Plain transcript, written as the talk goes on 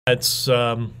It's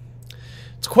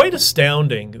quite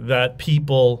astounding that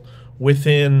people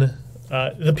within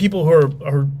the people who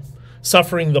are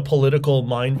suffering the political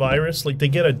mind virus, like they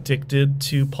get addicted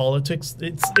to politics.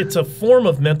 It's a form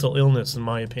of mental illness, in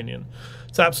my opinion.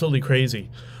 It's absolutely crazy.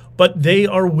 But they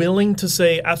are willing to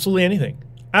say absolutely anything.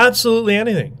 Absolutely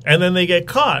anything. And then they get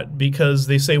caught because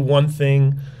they say one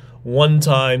thing one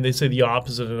time, they say the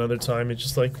opposite another time. It's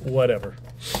just like, whatever.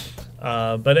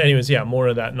 But anyways, yeah, more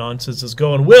of that nonsense is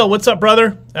going. Will, what's up,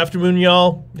 brother? Afternoon,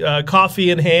 y'all. Coffee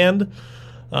in hand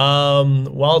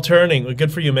while turning.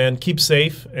 Good for you, man. Keep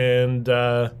safe and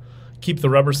keep the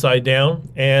rubber side down.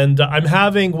 And I'm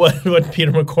having what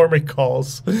Peter McCormick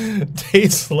calls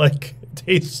tastes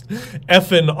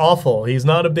effing awful. He's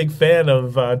not a big fan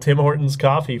of Tim Hortons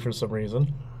coffee for some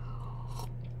reason.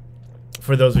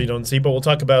 For those of you who don't see, but we'll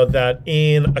talk about that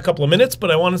in a couple of minutes.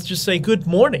 But I want to just say good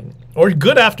morning, or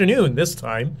good afternoon this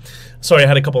time. Sorry, I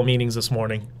had a couple of meetings this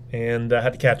morning, and I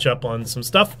had to catch up on some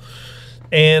stuff.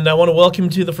 And I want to welcome you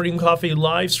to the Freedom Coffee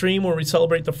live stream, where we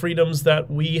celebrate the freedoms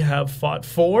that we have fought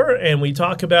for, and we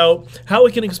talk about how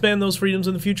we can expand those freedoms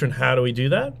in the future. And how do we do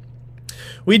that?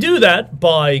 We do that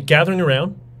by gathering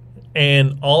around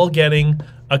and all getting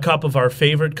a cup of our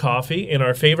favorite coffee in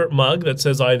our favorite mug that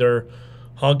says either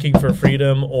honking for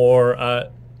freedom or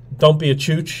don't be a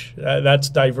chooch. That's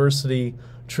diversity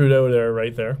Trudeau there,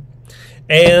 right there.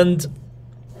 And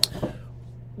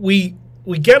we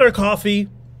get our coffee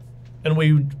and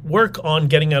we work on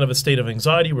getting out of a state of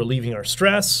anxiety, relieving our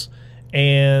stress,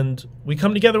 and we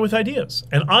come together with ideas.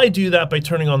 And I do that by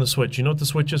turning on the switch. You know what the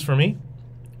switch is for me?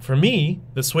 For me,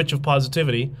 the switch of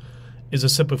positivity is a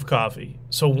sip of coffee.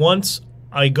 So once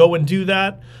I go and do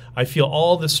that, I feel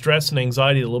all the stress and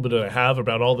anxiety, a little bit that I have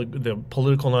about all the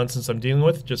political nonsense I'm dealing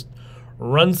with, just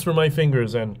runs through my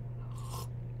fingers, and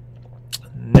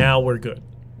now we're good.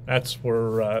 That's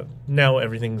where now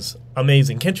everything's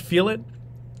amazing. Can't you feel it?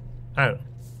 I don't know.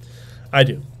 I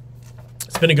do.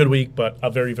 It's been a good week, but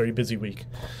a very, very busy week.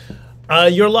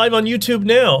 You're live on YouTube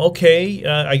now. Okay,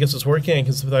 I guess it's working. I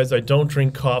can sympathize. I don't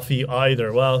drink coffee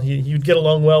either. Well, you'd get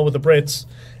along well with the Brits.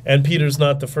 And Peter's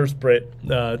not the first Brit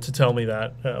to tell me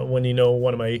that. When you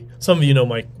know some of you know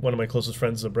one of my closest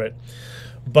friends is a Brit.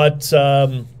 But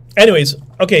anyways,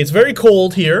 okay, it's very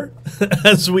cold here,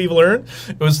 as we've learned.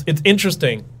 It's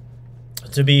interesting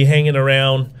to be hanging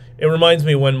around. It reminds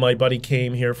me when my buddy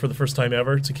came here for the first time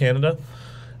ever to Canada,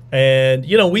 and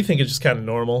we think it's just kind of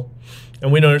normal,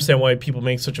 and we don't understand why people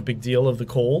make such a big deal of the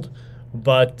cold,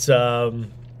 but.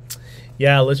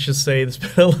 Yeah, let's just say it's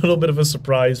been a little bit of a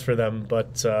surprise for them,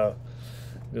 but it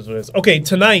is what it is. Okay,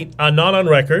 tonight, Not on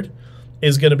Record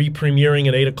is going to be premiering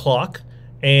at 8 o'clock,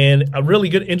 and a really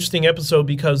good, interesting episode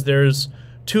because there's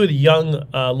two of the young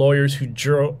lawyers who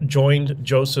joined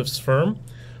Joseph's firm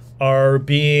are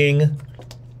being,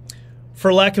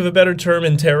 for lack of a better term,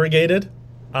 interrogated.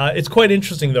 It's quite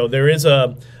interesting, though. There is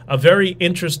a very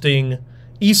interesting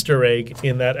Easter egg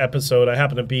in that episode. I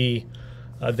happen to be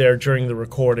there during the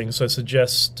recording, so I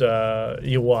suggest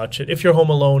you watch it. If you're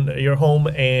home alone, you're home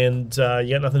and you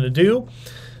got nothing to do,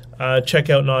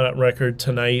 check out Not on Record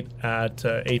tonight at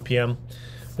 8 p.m.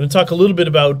 I'm going to talk a little bit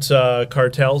about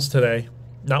cartels today.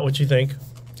 Not what you think.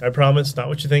 I promise, not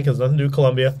what you think. It has nothing to do with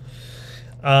Colombia.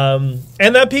 And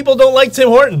that people don't like Tim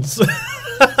Hortons.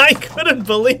 I couldn't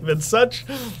believe it. Such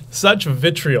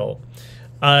vitriol.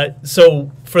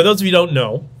 So for those of you who don't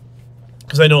know,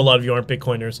 because I know a lot of you aren't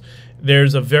Bitcoiners,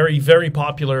 there's a very, very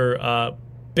popular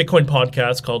Bitcoin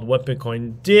podcast called What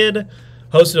Bitcoin Did,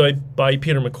 hosted by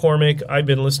Peter McCormick. I've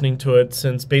been listening to it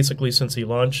since he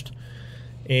launched,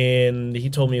 and he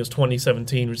told me it was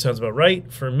 2017, which sounds about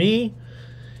right for me.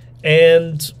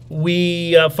 And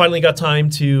we finally got time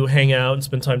to hang out and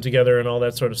spend time together and all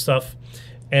that sort of stuff.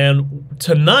 And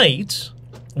tonight,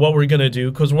 what we're going to do,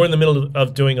 because we're in the middle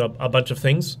of doing a bunch of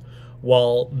things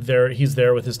while he's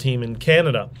there with his team in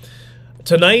Canada.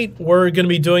 Tonight, we're going to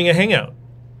be doing a hangout.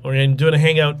 We're going to be doing a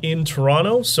hangout in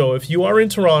Toronto. So if you are in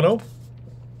Toronto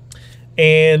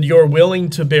and you're willing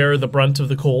to bear the brunt of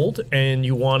the cold and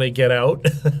you want to get out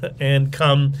and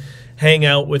come hang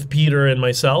out with Peter and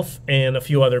myself and a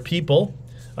few other people,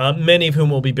 many of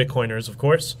whom will be Bitcoiners, of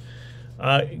course,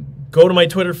 go to my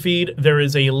Twitter feed. There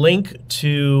is a link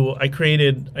to, I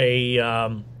created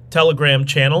a Telegram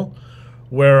channel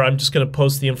where I'm just going to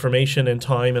post the information and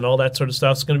time and all that sort of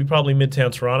stuff. It's going to be probably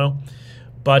Midtown Toronto.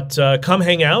 But come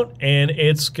hang out, and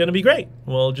it's going to be great.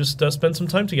 We'll just spend some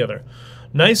time together.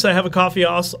 Nice, I have a coffee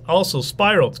also.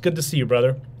 Spiral, it's good to see you,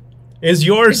 brother. Is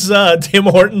yours Tim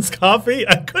Hortons coffee?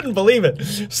 I couldn't believe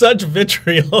it. Such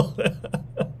vitriol.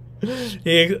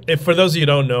 For those of you who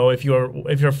don't know, if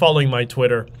you're following my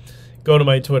Twitter, go to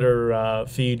my Twitter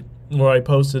feed where I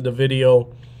posted a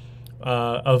video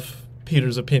of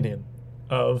Peter's opinion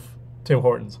of Tim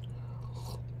Hortons.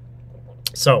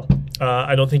 So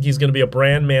I don't think he's going to be a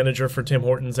brand manager for Tim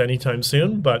Hortons anytime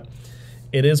soon, but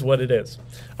it is what it is.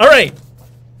 All right.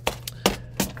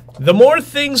 The more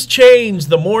things change,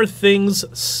 the more things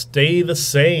stay the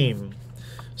same.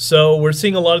 So we're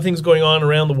seeing a lot of things going on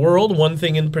around the world. One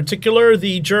thing in particular,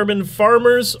 the German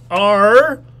farmers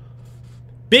are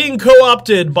being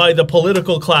co-opted by the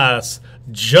political class,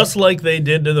 just like they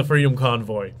did to the Freedom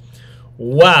Convoy.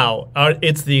 Wow.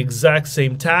 It's the exact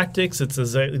same tactics. It's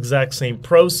the exact same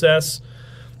process.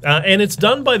 And it's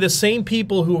done by the same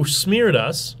people who smeared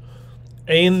us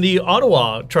in the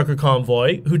Ottawa trucker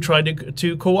convoy who tried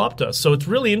to co-opt us. So it's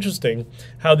really interesting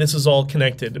how this is all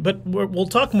connected. But we'll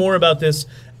talk more about this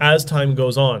as time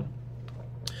goes on.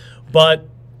 But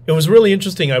it was really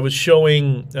interesting. I was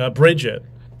showing Bridget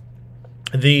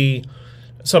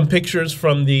some pictures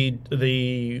from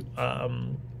the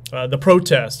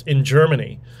protest in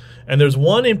Germany. And there's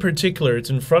one in particular.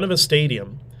 It's in front of a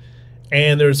stadium.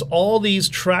 And there's all these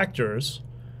tractors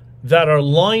that are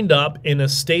lined up in a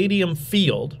stadium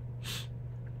field,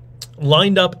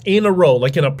 lined up in a row,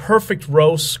 like in a perfect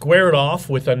row, squared off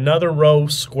with another row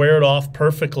squared off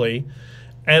perfectly.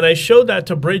 And I showed that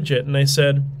to Bridget, and I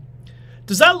said,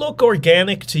 does that look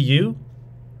organic to you?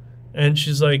 And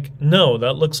she's like, no,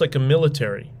 that looks like a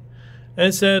military. And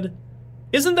I said,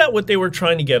 isn't that what they were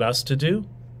trying to get us to do?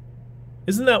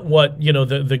 Isn't that what,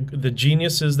 the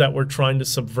geniuses that were trying to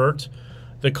subvert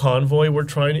the convoy were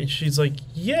trying to? She's like,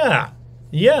 yeah.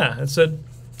 I said,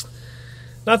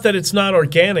 not that it's not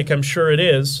organic, I'm sure it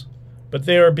is, but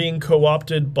they are being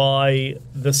co-opted by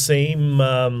the same,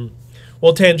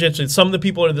 tangentially, some of the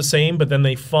people are the same, but then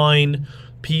they find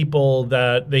people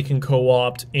that they can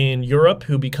co-opt in Europe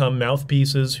who become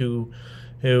mouthpieces, who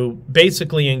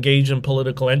basically engage in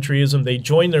political entryism. They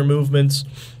join their movements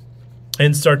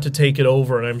and start to take it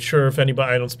over. And I'm sure if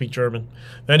anybody, I don't speak German,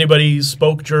 if anybody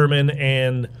spoke German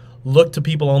and looked to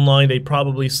people online, they'd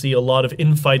probably see a lot of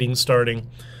infighting starting,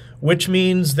 which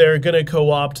means they're going to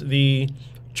co-opt the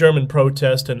German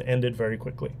protest and end it very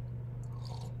quickly.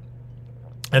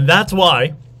 And that's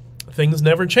why things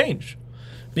never change.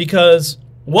 Because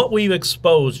what we've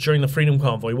exposed during the Freedom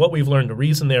Convoy, what we've learned, the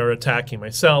reason they are attacking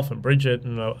myself and Bridget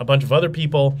and a bunch of other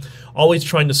people, always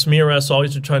trying to smear us,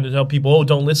 always trying to tell people, oh,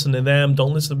 don't listen to them,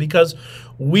 don't listen, because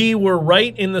we were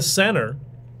right in the center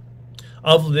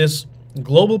of this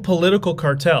global political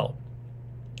cartel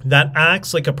that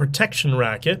acts like a protection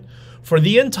racket for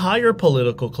the entire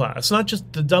political class, not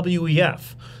just the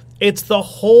WEF. It's the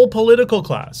whole political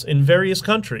class in various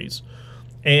countries.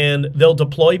 And they'll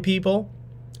deploy people,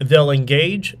 they'll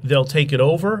engage, they'll take it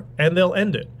over, and they'll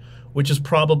end it, which is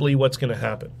probably what's going to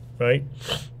happen, right?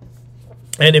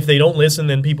 And if they don't listen,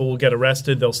 then people will get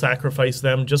arrested. They'll sacrifice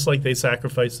them, just like they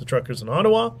sacrificed the truckers in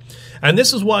Ottawa. And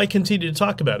this is why I continue to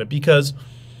talk about it, because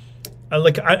I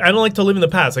don't like to live in the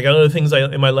past. I got other things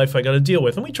in my life I got to deal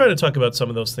with, and we try to talk about some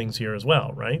of those things here as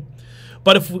well, right?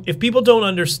 But if people don't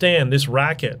understand this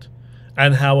racket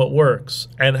and how it works,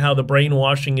 and how the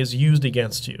brainwashing is used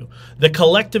against you, the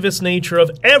collectivist nature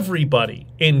of everybody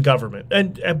in government.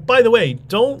 And by the way,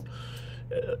 don't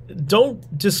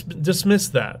dismiss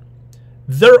that.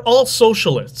 They're all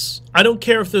socialists. I don't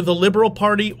care if they're the Liberal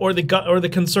Party or the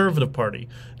Conservative Party.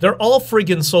 They're all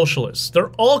friggin' socialists.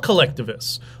 They're all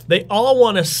collectivists. They all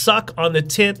want to suck on the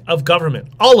tit of government.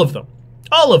 All of them.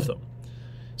 All of them.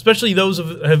 Especially those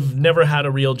who have never had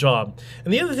a real job.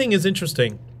 And the other thing is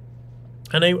interesting,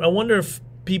 and I wonder if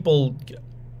people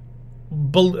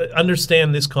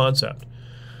understand this concept.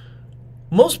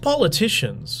 Most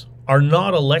politicians are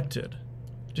not elected.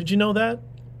 Did you know that?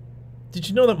 Did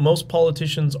you know that most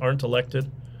politicians aren't elected?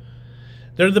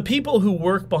 They're the people who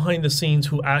work behind the scenes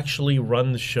who actually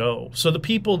run the show. So the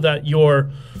people that you're,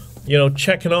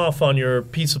 checking off on your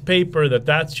piece of paper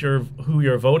that's who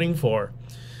you're voting for,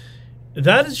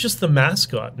 that is just the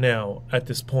mascot now at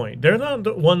this point. They're not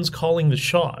the ones calling the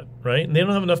shot, right? And they don't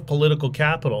have enough political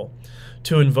capital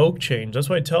to invoke change. That's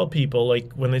why I tell people,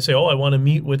 like, when they say, oh, I want to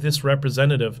meet with this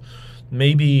representative,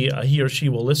 maybe he or she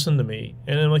will listen to me.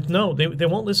 And I'm like, no, they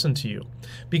won't listen to you,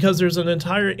 because there's an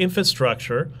entire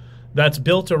infrastructure that's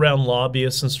built around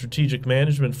lobbyists and strategic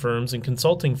management firms and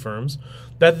consulting firms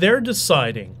that they're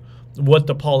deciding what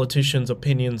the politician's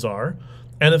opinions are.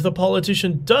 And if the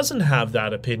politician doesn't have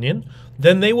that opinion,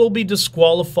 then they will be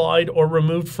disqualified or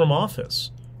removed from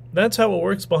office. That's how it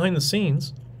works behind the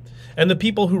scenes. And the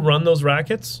people who run those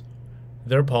rackets,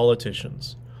 they're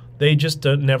politicians. They just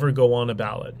never go on a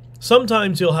ballot.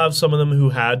 Sometimes you'll have some of them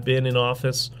who had been in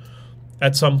office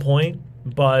at some point,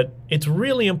 but it's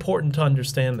really important to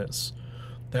understand this,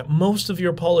 that most of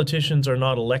your politicians are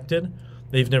not elected.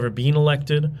 They've never been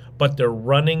elected, but they're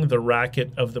running the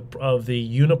racket of the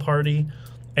uniparty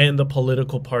and the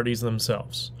political parties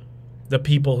themselves. The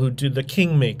people who do the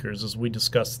kingmakers, as we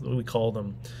discussed, we call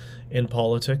them in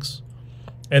politics.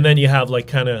 And then you have like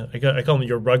kind of, I call them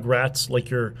your rugrats, like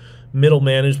your middle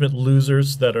management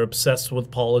losers that are obsessed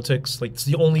with politics. Like it's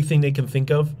the only thing they can think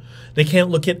of. They can't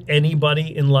look at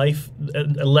anybody in life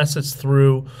unless it's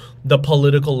through the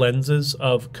political lenses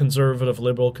of conservative,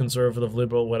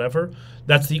 liberal, whatever.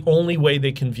 That's the only way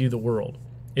they can view the world.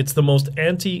 It's the most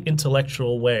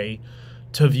anti-intellectual way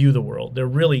to view the world. They're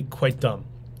really quite dumb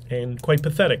and quite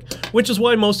pathetic, which is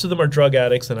why most of them are drug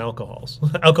addicts and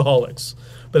alcoholics.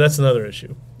 But that's another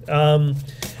issue.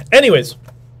 Anyways,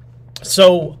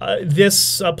 so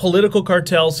this political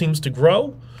cartel seems to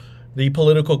grow. The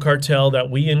political cartel that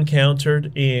we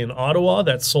encountered in Ottawa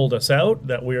that sold us out,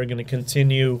 that we are going to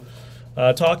continue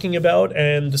talking about,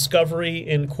 and discovery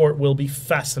in court will be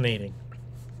fascinating.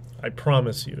 I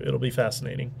promise you, it'll be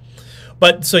fascinating.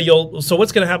 But so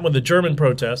what's going to happen with the German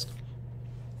protest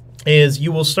is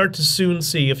you will start to soon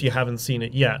see, if you haven't seen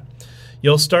it yet,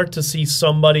 you'll start to see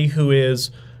somebody who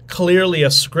is clearly a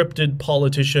scripted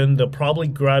politician. They'll probably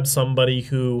grab somebody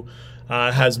who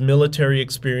has military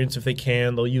experience if they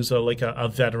can. They'll use a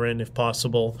veteran if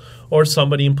possible, or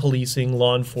somebody in policing,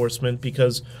 law enforcement,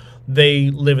 because they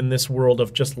live in this world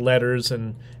of just letters,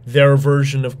 and their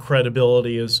version of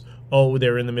credibility is, oh,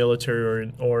 they're in the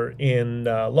military or in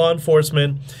law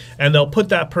enforcement, and they'll put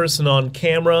that person on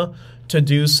camera to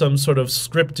do some sort of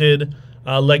scripted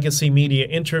legacy media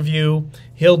interview.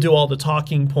 He'll do all the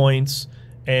talking points,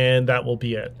 and that will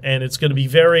be it. And it's going to be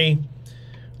very,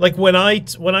 like when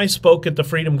I spoke at the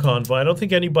Freedom Convoy, I don't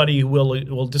think anybody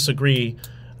will disagree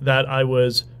that I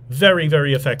was very,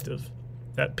 very effective.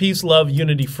 That peace, love,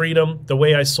 unity, freedom, the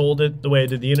way I sold it, the way I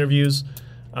did the interviews,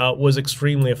 was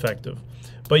extremely effective.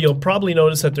 But you'll probably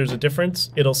notice that there's a difference.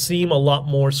 It'll seem a lot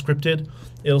more scripted.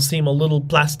 It'll seem a little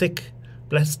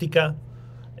plastica,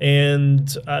 and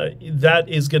that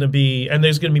is going to be, and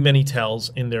there's going to be many tells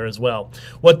in there as well.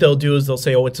 What they'll do is they'll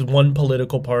say, oh, it's one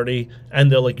political party, and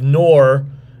they'll ignore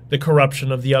the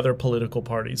corruption of the other political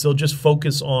parties. They'll just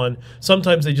focus on,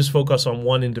 sometimes they just focus on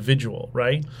one individual,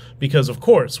 right? Because, of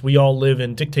course, we all live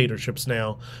in dictatorships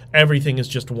now. Everything is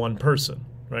just one person,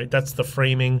 right? That's the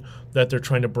framing that they're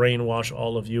trying to brainwash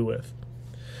all of you with.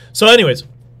 So anyways,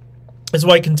 that's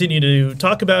why I continue to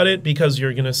talk about it, because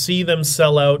you're going to see them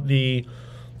sell out the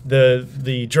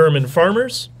German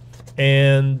farmers,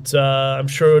 and I'm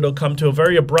sure it'll come to a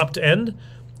very abrupt end.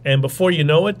 And before you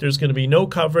know it, there's going to be no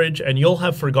coverage, and you'll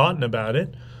have forgotten about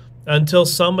it until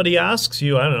somebody asks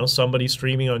you. I don't know, somebody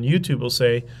streaming on YouTube will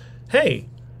say, hey,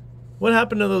 what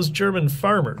happened to those German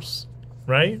farmers,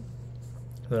 right?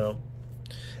 So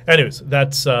anyways,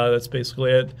 that's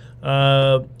basically it.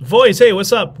 Voice, hey,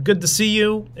 what's up? Good to see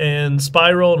you. And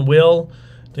Spiral and Will,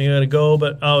 I think I gotta go,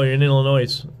 but oh, you're in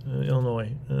Illinois.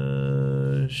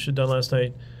 Shit done last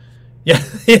night. Yeah,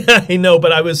 yeah, I know,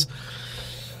 but I was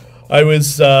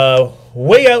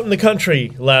way out in the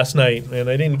country last night, and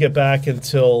I didn't get back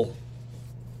until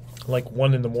like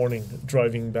 1 in the morning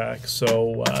driving back.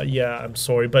 So yeah, I'm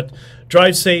sorry, but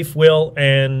drive safe, Will,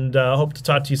 and hope to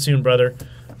talk to you soon, brother.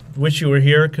 Wish you were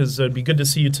here, because it'd be good to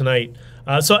see you tonight.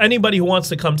 So anybody who wants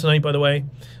to come tonight, by the way,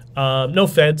 no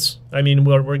feds. I mean,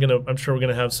 I'm sure we're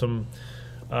gonna have some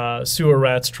sewer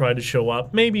rats try to show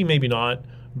up. Maybe not.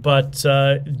 But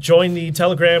join the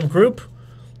Telegram group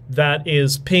that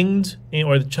is pinged,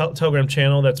 or the Telegram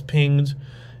channel that's pinged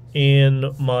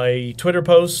in my Twitter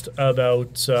post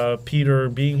about Peter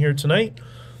being here tonight.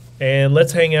 And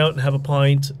let's hang out and have a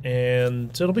pint, and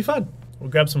it'll be fun. We'll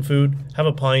grab some food, have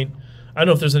a pint. I don't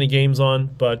know if there's any games on,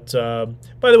 but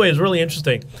by the way, it's really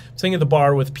interesting. I'm sitting at the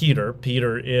bar with Peter.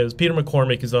 Peter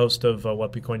McCormick is the host of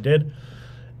What Bitcoin Did.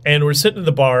 And we're sitting at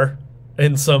the bar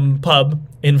in some pub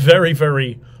in very,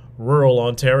 very rural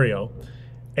Ontario.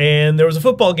 And there was a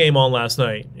football game on last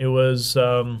night. It was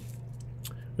the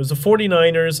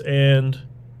 49ers and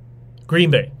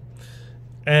Green Bay.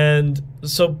 And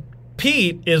so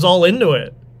Pete is all into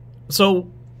it. So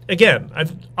again, I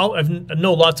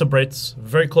know lots of Brits, a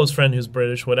very close friend who's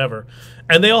British, whatever,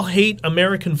 and they all hate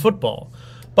American football.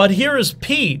 But here is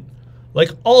Pete,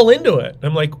 like, all into it.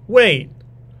 I'm like, wait,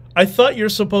 I thought you're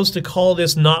supposed to call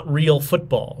this not real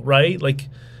football, right? Like,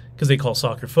 because they call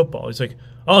soccer football. He's like,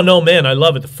 oh, no, man, I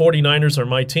love it. The 49ers are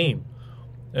my team.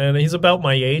 And he's about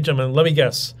my age. I mean, let me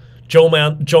guess, Joe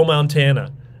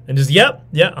Montana. And just, yeah,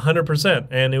 100%.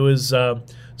 And it was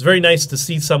very nice to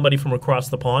see somebody from across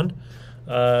the pond.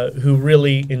 who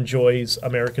really enjoys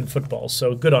American football.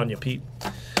 So good on you, Pete.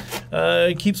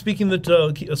 Keep speaking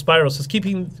the Spiral says,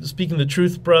 speaking the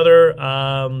truth, brother.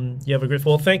 You have a great.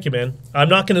 Well, thank you, man. I'm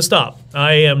not going to stop.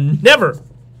 I am never,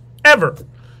 ever,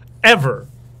 ever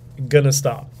gonna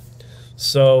stop.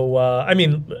 So I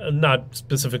mean, not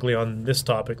specifically on this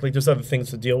topic. Like, there's other things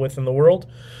to deal with in the world.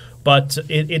 But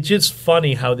it's just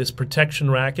funny how this protection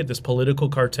racket, this political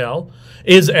cartel,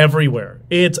 is everywhere.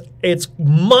 It's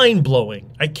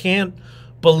mind-blowing. I can't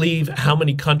believe how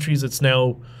many countries it's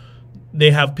now.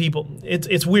 They have people.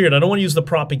 It's weird. I don't want to use the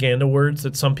propaganda words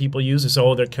that some people use. They say,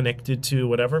 oh, they're connected to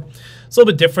whatever. It's a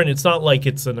little bit different. It's not like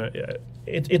it's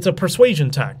a persuasion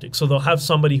tactic. So they'll have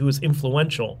somebody who is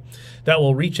influential that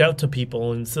will reach out to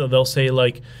people, and so they'll say,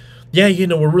 like, yeah,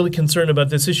 we're really concerned about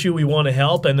this issue. We want to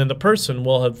help. And then the person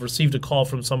will have received a call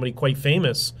from somebody quite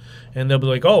famous, and they'll be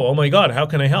like, oh my God, how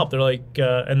can I help? They're like,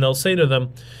 and they'll say to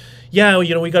them, yeah,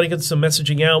 we got to get some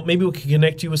messaging out. Maybe we can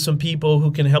connect you with some people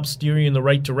who can help steer you in the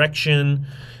right direction,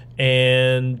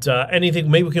 and anything.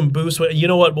 Maybe we can boost. You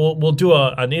know what? We'll do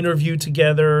an interview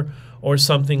together or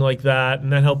something like that,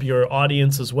 and that help your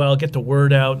audience as well, get the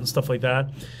word out and stuff like that.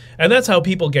 And that's how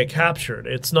people get captured.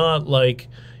 It's not like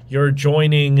you're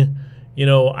joining,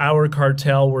 our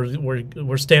cartel.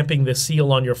 We're stamping the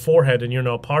seal on your forehead and you're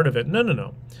not part of it.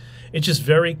 No. It's just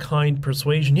very kind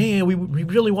persuasion. Yeah, we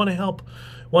really want to help,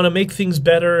 want to make things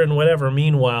better and whatever.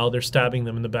 Meanwhile, they're stabbing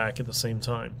them in the back at the same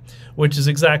time, which is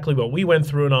exactly what we went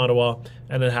through in Ottawa,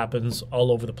 and it happens all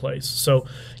over the place. So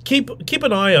keep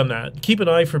an eye on that. Keep an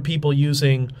eye for people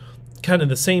using kind of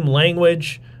the same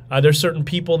language. There's certain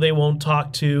people they won't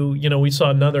talk to. We saw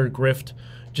another grift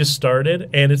just started,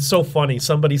 and it's so funny.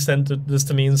 Somebody sent this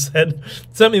to me and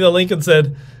sent me the link and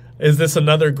said, is this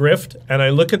another grift? And I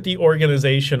look at the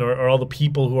organization or all the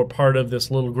people who are part of this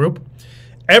little group.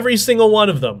 Every single one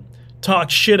of them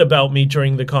talk shit about me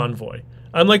during the convoy.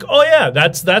 I'm like, oh yeah,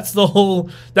 that's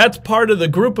part of the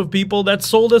group of people that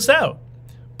sold us out.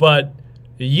 But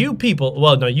you people,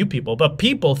 well, not you people, but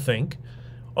people think,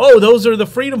 oh, those are the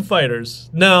freedom fighters.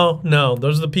 No,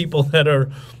 those are the people that are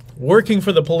working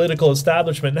for the political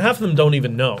establishment, and half of them don't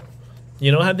even know.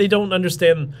 They don't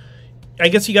understand. I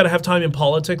guess you got to have time in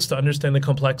politics to understand the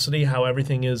complexity, how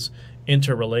everything is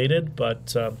interrelated.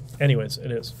 But anyways,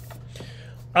 it is.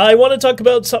 I want to talk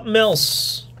about something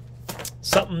else,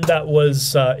 something that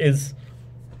is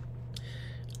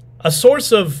a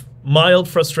source of mild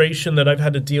frustration that I've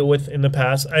had to deal with in the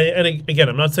past. And again,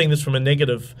 I'm not saying this from a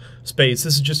negative space.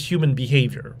 This is just human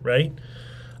behavior, right?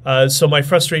 So my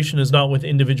frustration is not with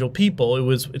individual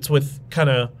people. It's with kind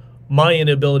of my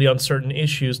inability on certain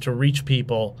issues to reach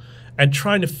people and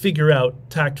trying to figure out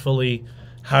tactfully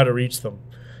how to reach them.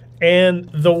 And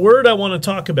the word I want to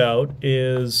talk about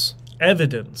is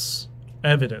evidence.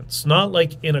 Evidence, not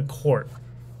like in a court,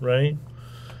 right?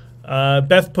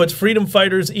 Beth puts freedom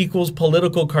fighters equals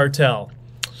political cartel.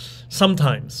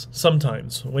 Sometimes.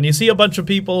 When you see a bunch of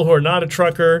people who are not a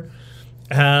trucker,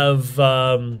 have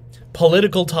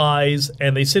political ties,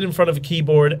 and they sit in front of a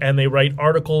keyboard and they write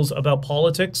articles about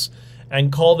politics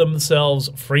and call themselves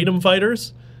freedom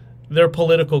fighters, they're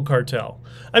political cartel.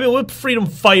 I mean, what freedom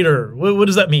fighter? What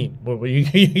does that mean? Are you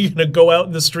going to go out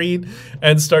in the street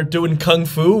and start doing kung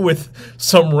fu with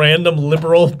some random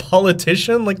liberal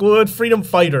politician? Like, what freedom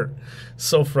fighter?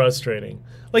 So frustrating.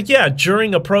 Like, yeah,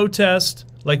 during a protest,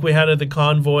 like we had at the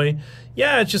convoy,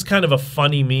 yeah, it's just kind of a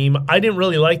funny meme. I didn't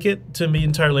really like it, to be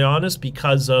entirely honest,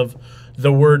 because of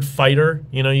the word fighter.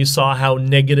 You saw how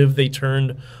negative they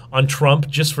turned on Trump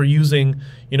just for using,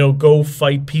 go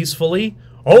fight peacefully.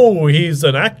 Oh, he's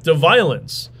an act of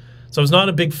violence. So I was not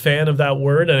a big fan of that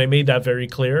word, and I made that very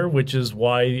clear, which is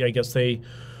why I guess they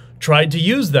tried to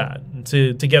use that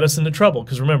to get us into trouble.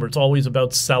 Because remember, it's always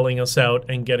about selling us out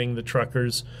and getting the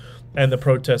truckers and the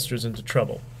protesters into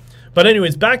trouble. But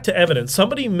anyways, back to evidence.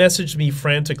 Somebody messaged me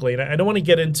frantically, and I don't want to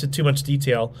get into too much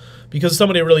detail because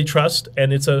somebody I really trust,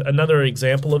 and it's another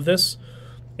example of this,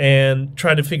 and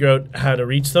trying to figure out how to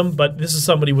reach them. But this is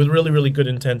somebody with really, really good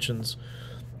intentions.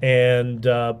 And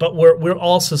but we're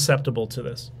all susceptible to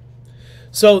this.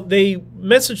 So they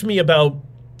messaged me about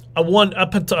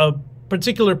a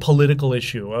particular political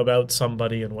issue about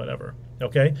somebody and whatever.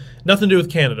 Okay, nothing to do with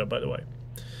Canada, by the way.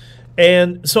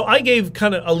 And so I gave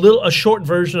kind of a short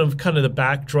version of kind of the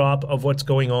backdrop of what's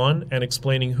going on and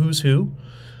explaining who's who,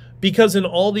 because in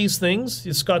all these things,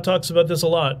 Scott talks about this a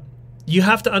lot. You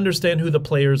have to understand who the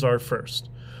players are first.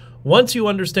 Once you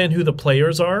understand who the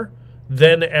players are,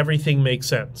 then everything makes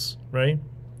sense, right?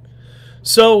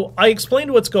 So I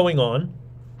explained what's going on,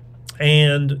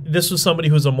 and this was somebody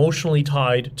who's emotionally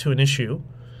tied to an issue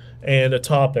and a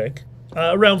topic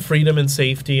around freedom and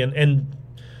safety and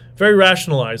very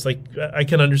rationalized. Like, I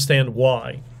can understand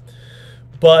why.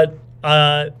 But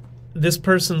this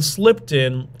person slipped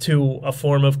into a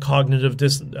form of cognitive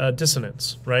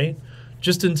dissonance, right?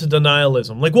 Just into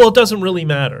denialism. Like, well, it doesn't really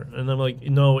matter. And I'm like,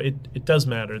 no, it does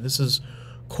matter. This is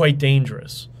quite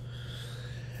dangerous.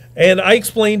 And I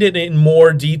explained it in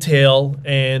more detail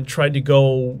and tried to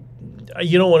go,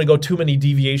 you don't want to go too many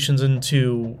deviations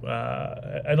into,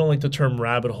 I don't like the term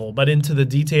rabbit hole, but into the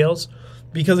details,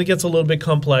 because it gets a little bit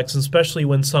complex, especially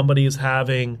when somebody is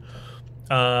having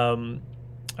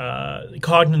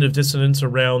cognitive dissonance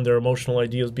around their emotional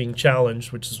ideas being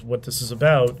challenged, which is what this is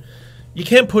about. You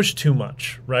can't push too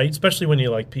much, right? Especially when you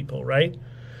like people, right?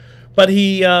 But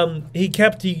he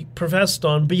professed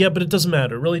on, but it doesn't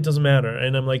matter. It really doesn't matter.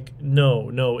 And I'm like,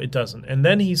 no, it doesn't. And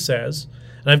then he says,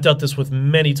 and I've dealt this with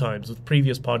many times with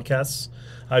previous podcasts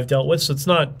I've dealt with, so it's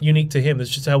not unique to him. It's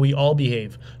just how we all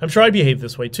behave. I'm sure I behave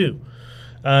this way too.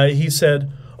 He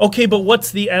said, okay, but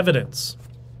what's the evidence?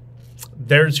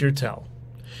 There's your tell.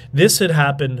 This had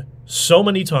happened so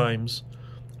many times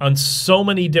on so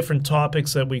many different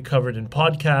topics that we covered in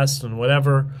podcasts and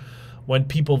whatever, when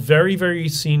people very, very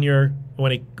senior,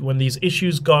 when these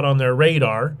issues got on their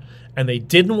radar and they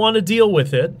didn't want to deal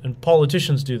with it, and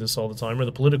politicians do this all the time, or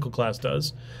the political class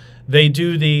does, they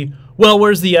do well,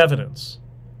 where's the evidence?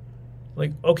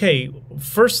 Like, okay,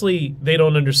 firstly, they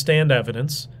don't understand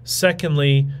evidence.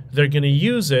 Secondly, they're going to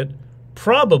use it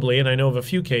probably, and I know of a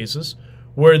few cases,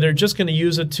 where they're just going to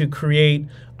use it to create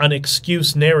an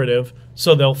excuse narrative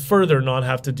so they'll further not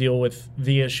have to deal with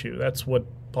the issue. That's what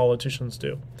politicians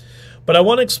do. But I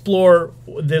want to explore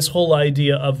this whole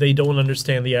idea of they don't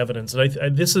understand the evidence.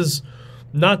 And this is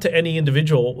not to any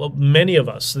individual. Well, many of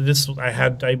us.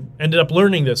 I ended up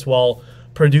learning this while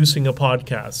producing a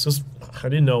podcast. I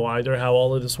didn't know either how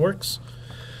all of this works.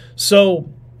 So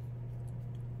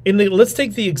let's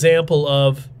take the example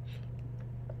of,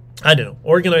 I don't know,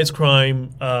 organized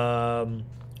crime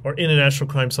or international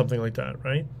crime, something like that,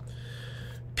 right?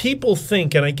 People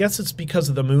think, and I guess it's because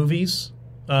of the movies.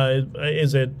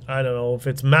 Is it, I don't know, if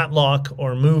it's Matlock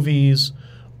or movies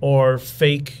or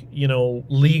fake,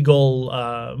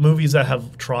 legal movies that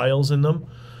have trials in them.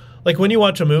 Like when you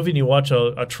watch a movie and you watch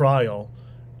a trial,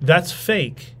 that's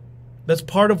fake. That's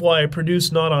part of why I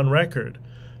produce Not on Record,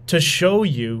 to show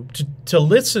you, to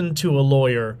listen to a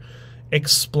lawyer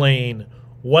explain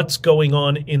what's going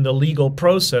on in the legal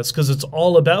process, because it's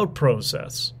all about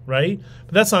process, right?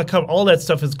 But that's not all that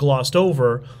stuff is glossed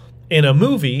over in a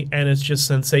movie, and it's just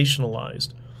sensationalized.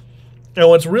 And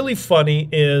what's really funny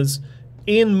is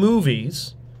in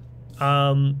movies,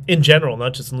 in general,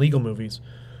 not just in legal movies,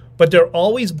 but they're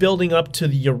always building up to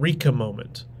the eureka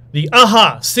moment. The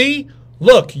aha, see?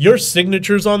 Look, your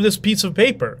signature's on this piece of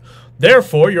paper.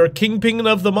 Therefore, you're a kingpin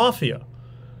of the mafia.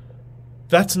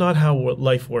 That's not how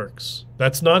life works.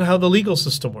 That's not how the legal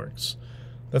system works.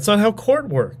 That's not how court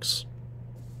works.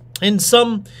 In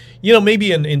some,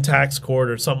 maybe in tax court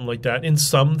or something like that, in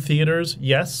some theaters,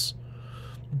 yes.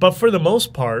 But for the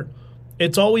most part,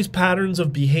 it's always patterns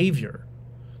of behavior.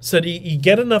 So you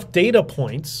get enough data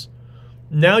points,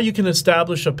 now you can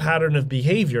establish a pattern of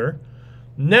behavior.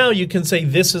 Now you can say,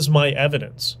 this is my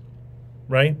evidence,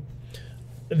 right?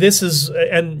 This is,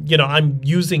 and I'm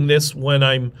using this when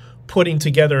I'm putting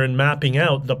together and mapping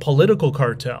out the political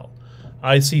cartel.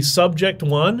 I see subject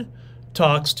one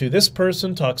talks to this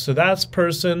person, talks to that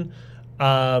person,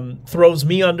 throws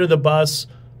me under the bus,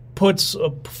 puts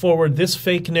forward this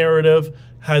fake narrative,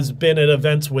 has been at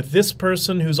events with this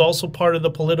person who's also part of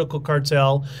the political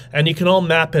cartel, and you can all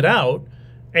map it out.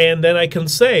 And then I can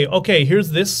say, okay,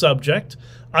 here's this subject.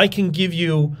 I can give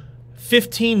you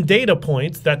 15 data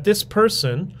points that this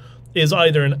person is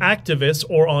either an activist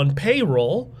or on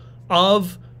payroll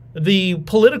of the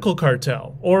political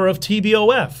cartel or of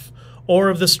TBOF or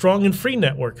of the Strong and Free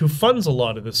Network, who funds a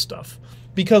lot of this stuff.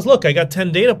 Because look, I got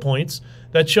 10 data points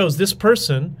that shows this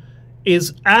person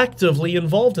is actively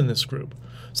involved in this group.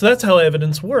 So that's how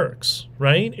evidence works,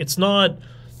 right? It's not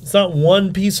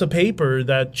one piece of paper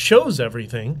that shows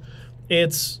everything.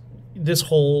 It's this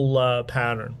whole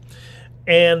pattern.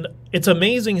 And it's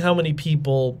amazing how many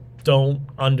people don't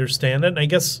understand it. And I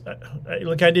guess, I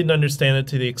didn't understand it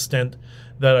to the extent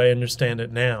that I understand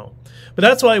it now. But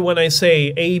that's why when I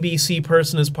say ABC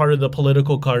person is part of the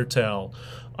political cartel,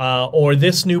 or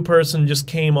this new person just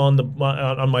came on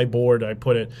my board, I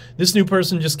put it, this new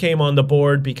person just came on the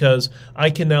board because I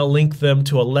can now link them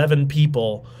to 11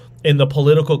 people in the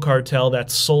political cartel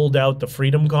that sold out the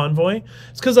Freedom Convoy.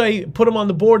 It's because I put them on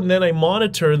the board and then I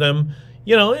monitor them,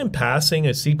 in passing.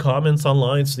 I see comments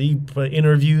online, see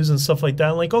interviews and stuff like that.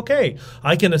 I'm like, okay,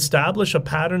 I can establish a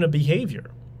pattern of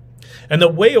behavior. And the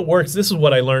way it works, this is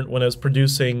what I learned when I was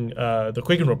producing the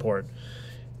Quicken Report.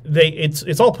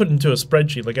 It's all put into a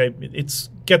spreadsheet. Like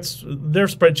their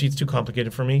spreadsheet's too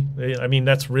complicated for me. I mean,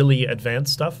 that's really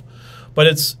advanced stuff. But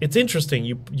it's interesting.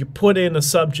 You put in a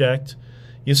subject,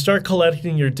 you start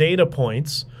collecting your data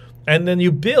points, and then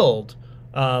you build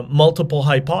multiple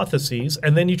hypotheses,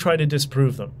 and then you try to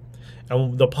disprove them.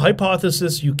 And the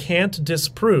hypothesis you can't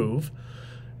disprove,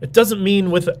 it doesn't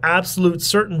mean with absolute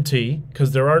certainty,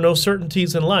 because there are no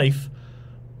certainties in life,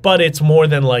 but it's more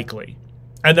than likely.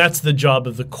 And that's the job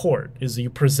of the court, is you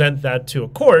present that to a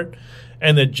court,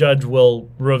 and the judge will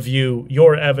review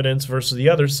your evidence versus the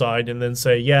other side and then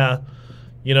say, yeah,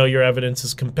 your evidence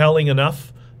is compelling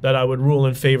enough that I would rule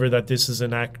in favor that this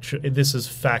is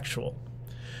factual.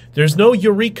 There's no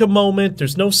eureka moment.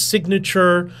 There's no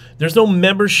signature. There's no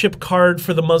membership card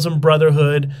for the Muslim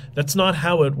Brotherhood. That's not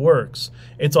how it works.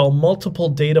 It's all multiple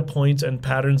data points and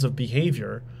patterns of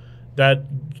behavior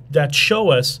that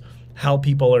show us how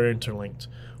people are interlinked,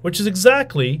 which is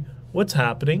exactly what's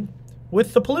happening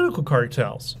with the political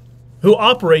cartels, who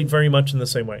operate very much in the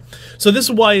same way. So this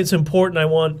is why it's important. I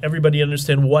want everybody to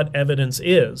understand what evidence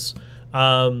is.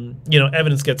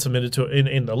 Evidence gets submitted to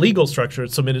in the legal structure.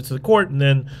 It's submitted to the court, and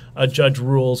then a judge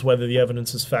rules whether the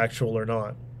evidence is factual or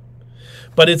not.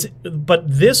 But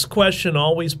this question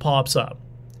always pops up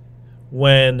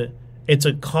when it's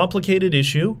a complicated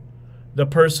issue. The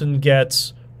person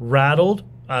gets rattled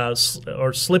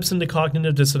or slips into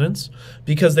cognitive dissonance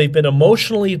because they've been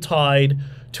emotionally tied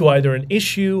to either an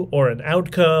issue or an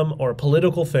outcome or a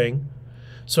political thing.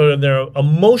 So they're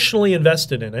emotionally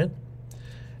invested in it.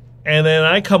 And then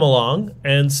I come along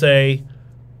and say,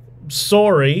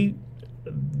 sorry,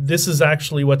 this is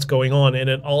actually what's going on, and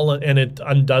it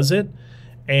undoes it,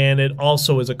 and it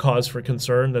also is a cause for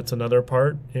concern. That's another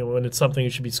part. When it's something you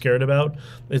should be scared about,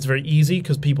 it's very easy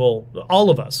because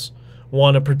all of us,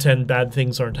 want to pretend bad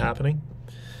things aren't happening,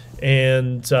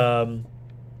 and so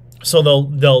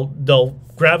they'll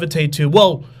gravitate to,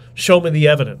 well, show me the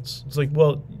evidence. It's like,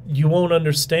 well, you won't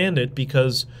understand it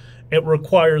because it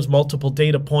requires multiple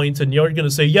data points, and you're going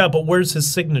to say, yeah, but where's his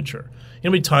signature? You know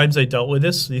how many times I dealt with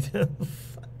this?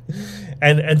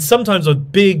 and sometimes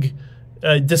with big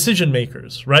decision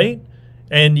makers, right?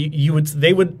 And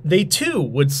they too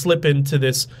would slip into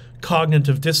this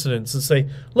cognitive dissonance and say,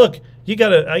 look, you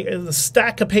got a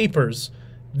stack of papers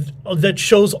that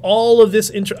shows all of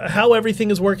this, how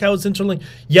everything is worked, how it's interlinked.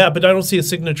 Yeah, but I don't see a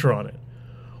signature on it.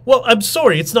 Well, I'm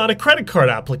sorry, it's not a credit card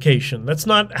application. That's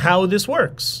not how this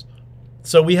works.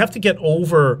 So we have to get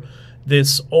over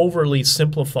this overly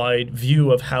simplified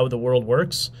view of how the world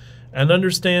works and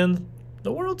understand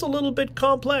the world's a little bit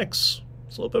complex.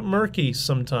 It's a little bit murky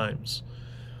sometimes.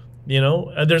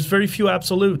 There's very few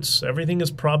absolutes. Everything is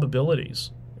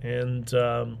probabilities. And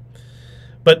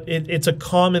but it's a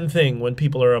common thing when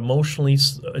people are emotionally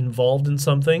involved in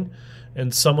something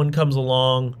and someone comes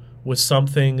along with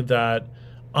something that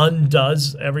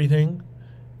undoes everything.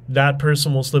 That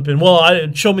person will slip in,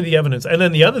 well, show me the evidence. And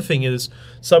then the other thing is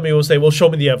somebody will say, well, show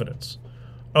me the evidence.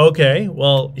 Okay,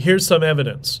 well, here's some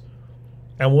evidence.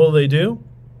 And what will they do?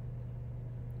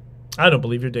 I don't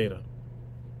believe your data.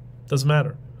 Doesn't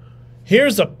matter.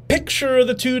 Here's a picture of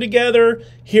the two together.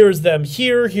 Here's them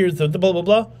here. Here's the blah, blah,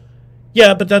 blah.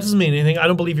 Yeah, but that doesn't mean anything. I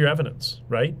don't believe your evidence,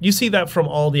 right? You see that from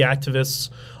all the activists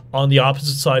on the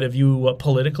opposite side of you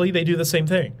politically. They do the same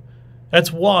thing. That's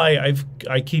why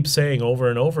I keep saying over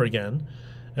and over again,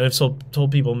 and I've told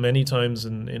people many times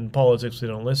in politics they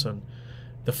don't listen,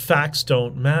 the facts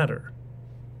don't matter.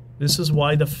 This is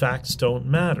why the facts don't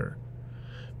matter.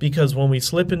 Because when we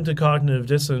slip into cognitive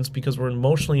dissonance because we're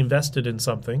emotionally invested in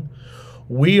something,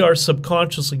 we are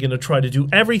subconsciously going to try to do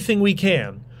everything we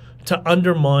can to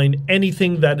undermine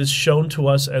anything that is shown to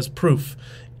us as proof.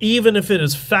 Even if it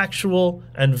is factual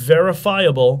and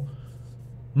verifiable,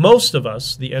 most of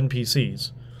us, the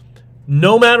NPCs,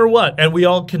 no matter what, and we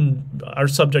all are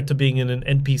subject to being in an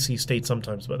NPC state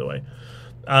sometimes, by the way.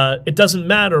 It doesn't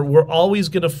matter. We're always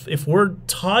going to, if we're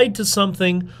tied to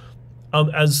something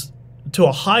as to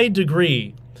a high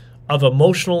degree of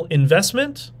emotional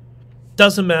investment,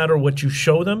 doesn't matter what you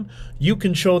show them. You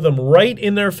can show them right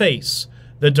in their face.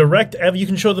 You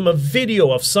can show them a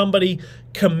video of somebody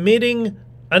committing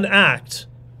an act.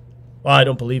 Well, I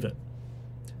don't believe it.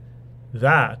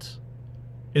 That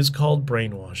is called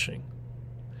brainwashing.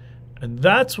 And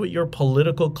that's what your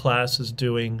political class is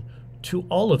doing to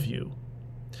all of you.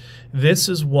 This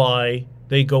is why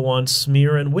they go on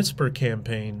smear and whisper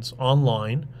campaigns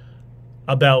online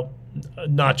about,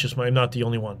 I'm not the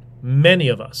only one, many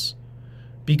of us,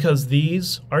 because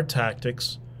these are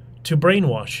tactics to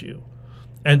brainwash you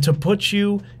and to put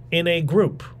you in a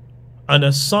group an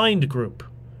assigned group.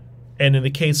 And in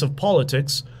the case of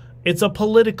politics, it's a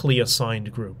politically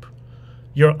assigned group.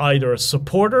 You're either a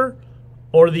supporter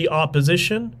or the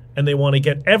opposition, and they want to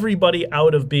get everybody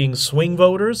out of being swing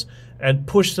voters and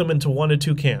push them into one of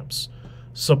two camps,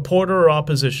 supporter or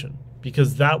opposition,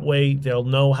 because that way they'll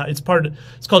know how. It's called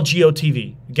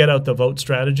GOTV, get out the vote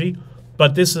strategy,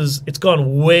 but it's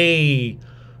gone way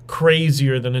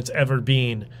crazier than it's ever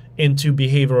been into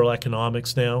behavioral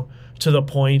economics now, to the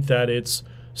point that it's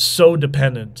so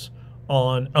dependent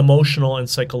on emotional and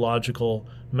psychological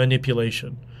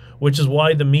manipulation, which is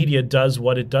why the media does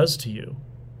what it does to you.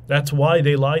 That's why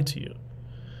they lie to you.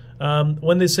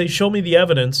 When they say, show me the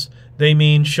evidence, they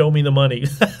mean, show me the money.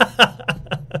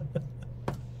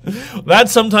 That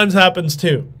sometimes happens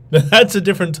too. That's a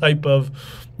different type of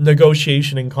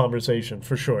negotiation and conversation,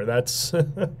 for sure. That's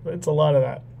it's a lot of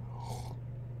that.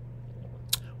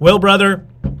 Well, brother,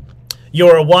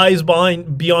 you're a wise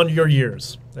beyond your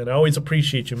years, and I always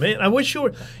appreciate you, man. I wish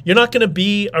you're not going to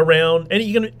be around.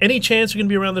 Any chance you're going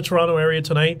to be around the Toronto area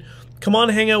tonight? Come on,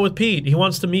 hang out with Pete. He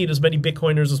wants to meet as many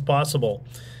Bitcoiners as possible,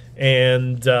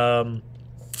 and I'm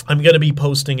going to be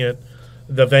posting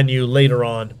the venue later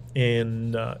on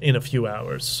in a few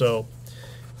hours. So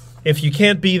if you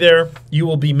can't be there, you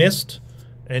will be missed,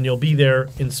 and you'll be there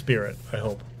in spirit, I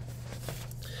hope.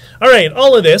 All right,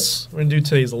 all of this, we're going to do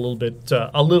today's a little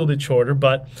bit shorter,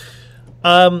 but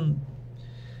all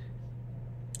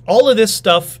of this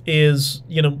stuff is,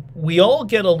 we all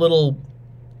get a little,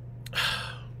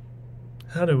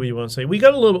 how do we want to say, we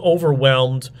got a little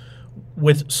overwhelmed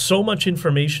with so much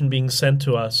information being sent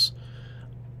to us,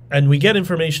 and we get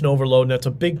information overload, and that's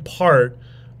a big part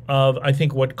of, I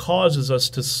think, what causes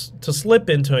us to slip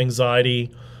into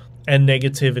anxiety and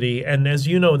negativity. And as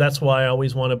you know, that's why I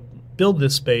always want to build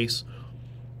this space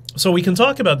so we can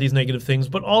talk about these negative things,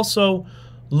 but also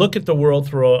look at the world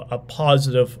through a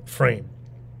positive frame.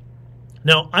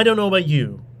 Now, I don't know about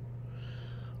you.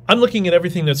 I'm looking at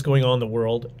everything that's going on in the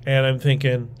world, and I'm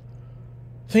thinking,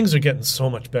 things are getting so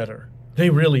much better. They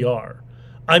really are.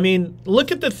 I mean,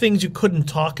 look at the things you couldn't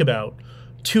talk about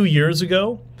 2 years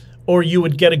ago, or you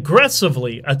would get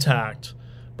aggressively attacked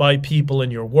by people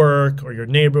in your work or your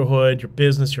neighborhood, your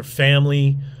business, your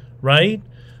family, right?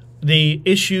 The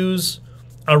issues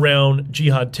around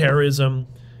jihad terrorism,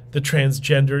 the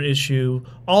transgender issue,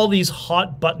 all these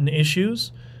hot button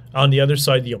issues. On the other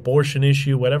side, the abortion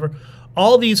issue, whatever.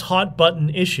 All these hot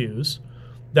button issues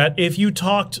that if you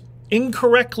talked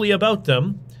incorrectly about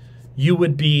them, you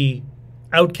would be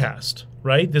outcast,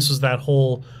 right? This is the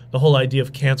whole idea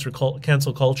of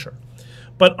cancel culture.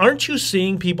 But aren't you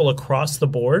seeing people across the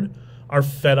board are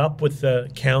fed up with the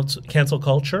cancel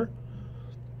culture?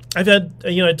 I've had,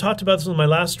 I talked about this in my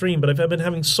last stream, but I've been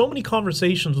having so many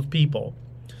conversations with people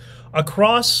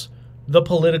across the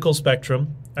political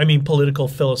spectrum, political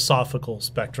philosophical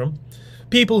spectrum,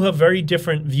 people who have very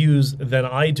different views than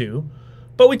I do,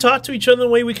 but we talk to each other in a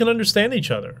way we can understand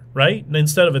each other, right? And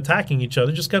instead of attacking each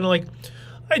other, just kind of like,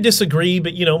 I disagree,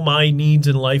 but, my needs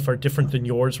in life are different than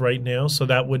yours right now, so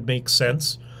that would make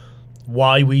sense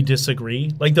why we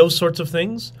disagree, like those sorts of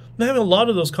things. I'm having a lot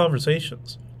of those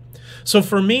conversations. So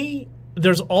for me,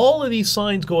 there's all of these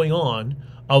signs going on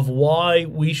of why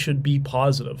we should be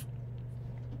positive.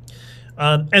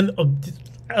 And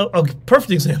a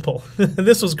perfect example,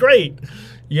 this was great.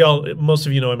 Most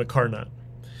of you know I'm a car nut.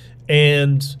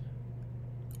 And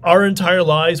our entire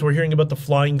lives, we're hearing about the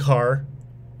flying car,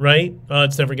 right?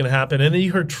 It's never going to happen. And then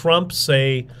you heard Trump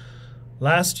say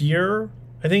last year,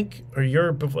 I think, or a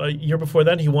year before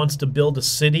that, he wants to build a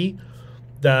city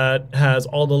that has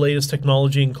all the latest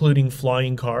technology, including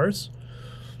flying cars.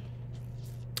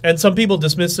 And some people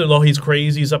dismiss it, oh, he's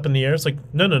crazy, he's up in the air. It's like,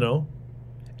 no.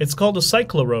 It's called a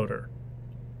cyclorotor.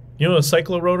 You know what a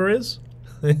cyclorotor is?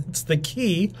 It's the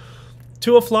key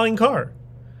to a flying car.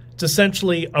 It's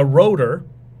essentially a rotor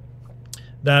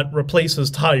that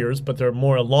replaces tires, but they're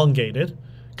more elongated,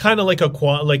 kind of like a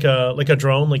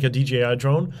drone, like a DJI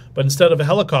drone. But instead of a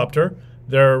helicopter,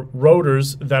 they're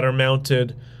rotors that are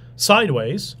mounted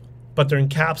sideways, but they're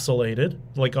encapsulated,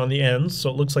 like on the ends, so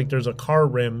it looks like there's a car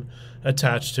rim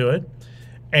attached to it.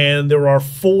 And there are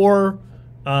 4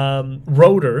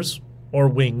 rotors or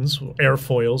wings,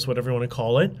 airfoils, whatever you want to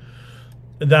call it,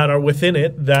 that are within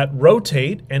it that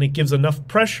rotate, and it gives enough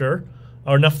pressure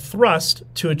or enough thrust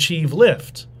to achieve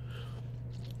lift.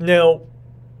 Now,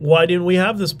 why didn't we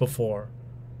have this before?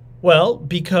 Well,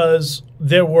 because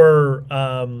there were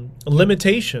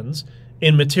limitations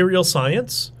in material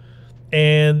science,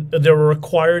 and there were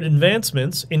required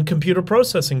advancements in computer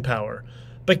processing power.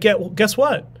 But guess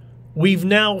what? We've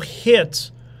now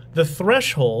hit the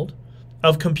threshold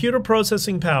of computer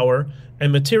processing power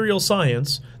and material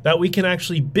science that we can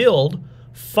actually build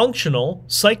functional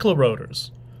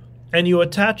cyclorotors. And you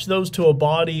attach those to a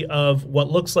body of what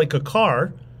looks like a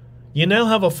car, you now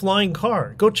have a flying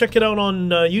car. Go check it out on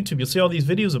YouTube. You'll see all these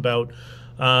videos about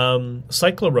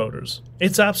cyclorotors.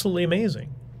 It's absolutely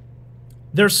amazing.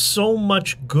 There's so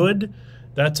much good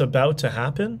that's about to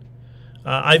happen.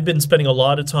 I've been spending a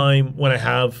lot of time, when I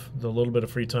have the little bit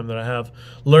of free time that I have,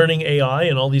 learning AI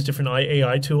and all these different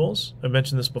AI tools. I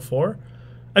mentioned this before.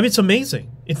 I mean, it's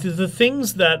amazing. It's the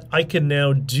things that I can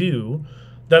now do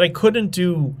that I couldn't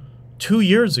do 2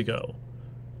 years ago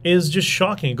is just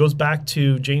shocking. It goes back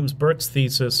to James Burke's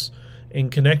thesis in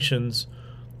Connections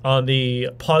on the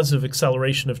positive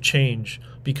acceleration of change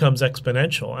becomes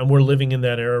exponential, and we're living in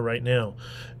that era right now.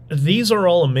 These are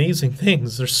all amazing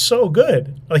things. They're so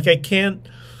good. Like, I can't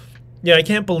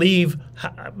believe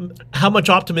how much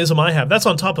optimism I have. That's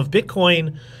on top of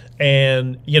Bitcoin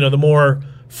and, the more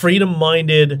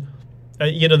freedom-minded,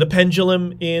 the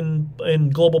pendulum in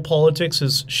global politics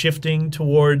is shifting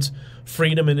towards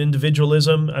freedom and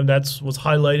individualism, and that's was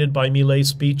highlighted by Millet's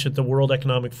speech at the World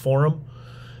Economic Forum.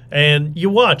 And you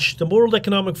watch the World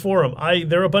Economic Forum.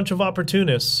 They're a bunch of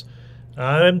opportunists.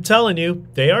 I'm telling you,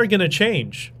 they are going to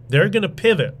change. They're going to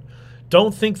pivot.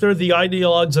 Don't think they're the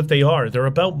ideologues that they are. They're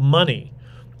about money.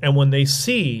 And when they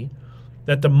see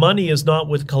that the money is not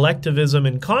with collectivism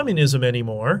and communism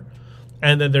anymore,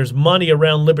 and that there's money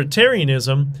around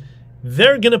libertarianism,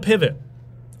 they're going to pivot.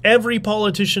 Every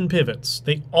politician pivots.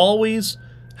 They always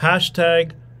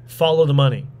 #follow the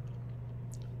money.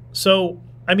 So,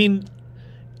 I mean,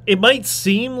 it might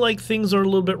seem like things are a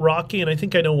little bit rocky, and I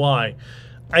think I know why.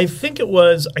 I think it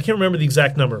was, I can't remember the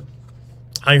exact number.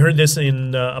 I heard this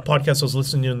in a podcast I was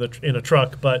listening to in a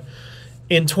truck, but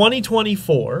in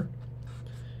 2024,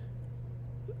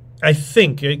 I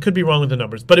think, it could be wrong with the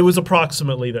numbers, but it was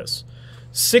approximately this.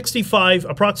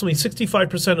 Approximately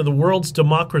 65% of the world's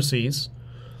democracies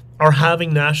are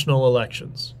having national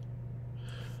elections.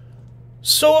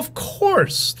 So, of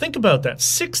course, think about that.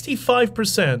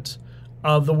 65%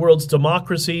 of the world's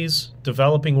democracies,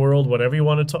 developing world, whatever you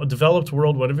want to developed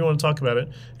world, whatever you want to talk about it,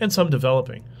 and some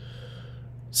developing.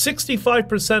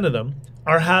 65% of them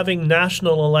are having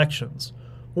national elections.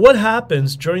 What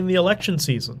happens during the election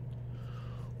season?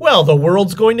 Well, the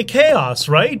world's going to chaos,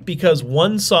 right? Because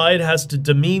one side has to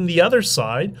demean the other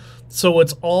side. So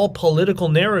it's all political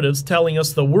narratives telling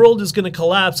us the world is going to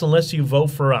collapse unless you vote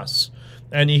for us.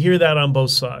 And you hear that on both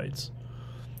sides.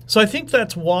 So I think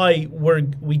that's why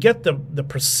we get the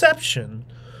perception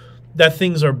that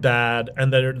things are bad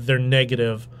and that they're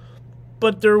negative.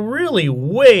 But they're really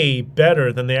way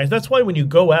better than they are. That's why when you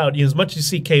go out, as much as you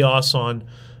see chaos on,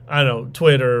 I don't know,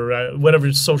 Twitter,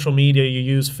 whatever social media you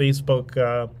use,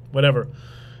 Facebook, whatever.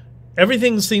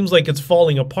 Everything seems like it's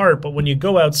falling apart, but when you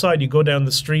go outside, you go down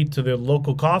the street to the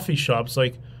local coffee shops,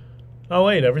 like, oh,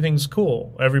 wait, everything's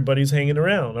cool. Everybody's hanging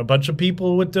around. A bunch of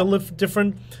people with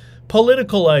different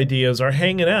political ideas are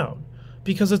hanging out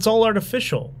because it's all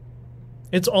artificial.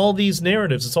 It's all these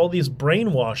narratives. It's all these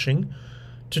brainwashing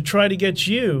to try to get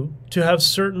you to have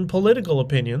certain political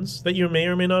opinions that you may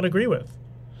or may not agree with.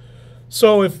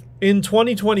 So if in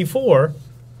 2024,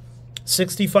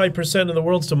 65% of the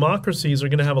world's democracies are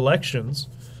going to have elections,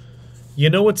 you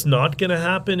know what's not going to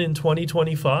happen in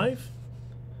 2025?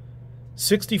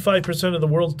 65% of the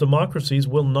world's democracies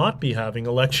will not be having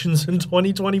elections in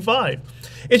 2025.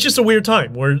 It's just a weird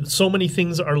time where so many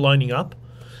things are lining up.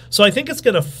 So I think it's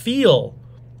going to feel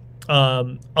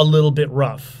a little bit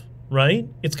rough, right?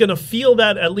 It's going to feel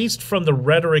that, at least from the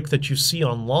rhetoric that you see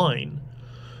online.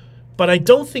 But I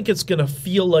don't think it's going to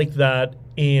feel like that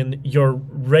in your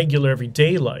regular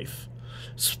everyday life,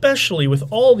 especially with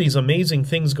all these amazing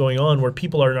things going on where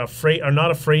people are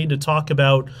not afraid to talk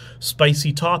about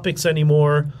spicy topics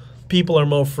anymore. People are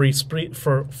more free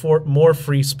more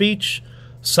free speech.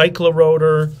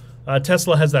 Cyclorotor.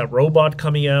 Tesla has that robot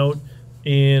coming out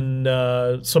in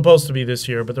supposed to be this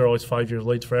year, but they're always 5 years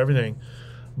late for everything.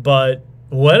 But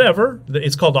whatever,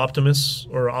 it's called Optimus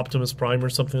or Optimus Prime or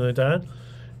something like that.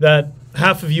 That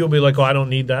half of you will be like, oh, I don't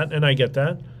need that, and I get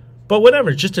that. But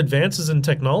whatever, just advances in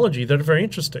technology that are very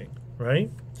interesting,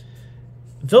 right?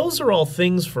 Those are all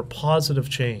things for positive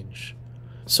change.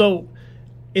 So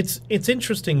it's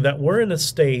interesting that we're in a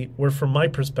state where, from my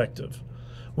perspective,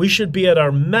 we should be at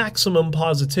our maximum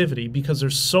positivity because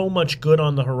there's so much good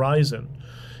on the horizon.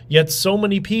 Yet so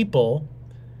many people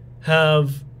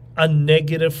have a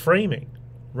negative framing,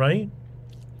 right?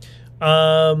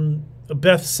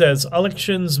 Beth says,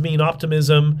 elections mean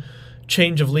optimism,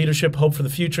 change of leadership, hope for the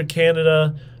future.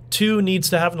 Canada, too, needs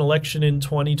to have an election in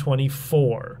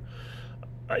 2024.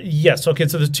 Yes. Okay.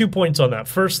 So there's 2 points on that.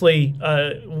 Firstly,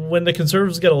 when the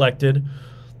Conservatives get elected,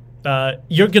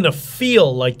 you're going to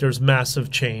feel like there's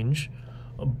massive change,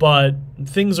 but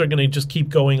things are going to just keep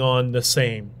going on the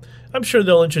same. I'm sure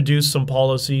they'll introduce some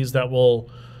policies that will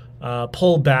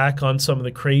pull back on some of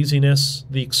the craziness,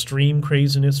 the extreme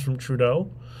craziness from Trudeau,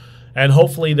 and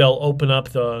hopefully they'll open up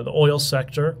the oil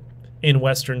sector in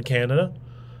Western Canada.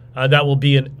 That will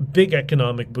be a big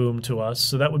economic boom to us,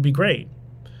 so that would be great.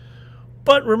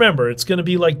 But remember, it's going to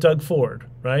be like Doug Ford,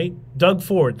 right? Doug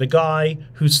Ford, the guy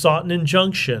who sought an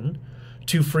injunction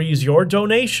to freeze your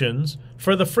donations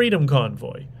for the Freedom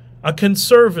Convoy. A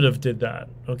conservative did that,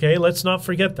 okay? Let's not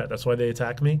forget that. That's why they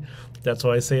attack me. That's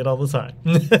why I say it all the time.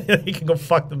 They can go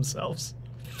fuck themselves.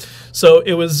 So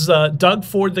it was Doug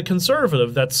Ford, the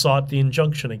conservative, that sought the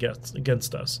injunction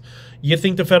against us. You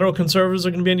think the federal Conservatives are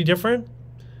going to be any different?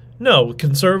 No,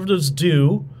 Conservatives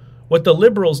do what the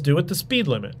Liberals do at the speed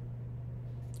limit.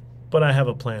 But I have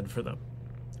a plan for them.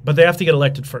 But they have to get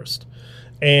elected first.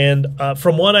 And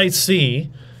from what I see,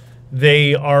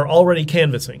 they are already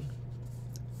canvassing.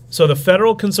 So the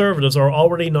federal Conservatives are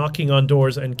already knocking on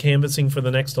doors and canvassing for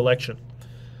the next election.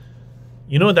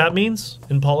 You know what that means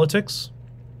in politics?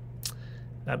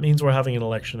 That means we're having an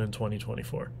election in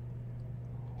 2024.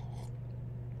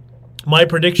 My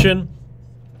prediction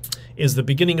is the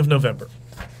beginning of November.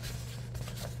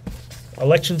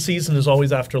 Election season is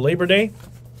always after Labor Day.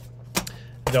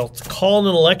 They'll call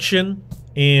an election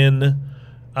in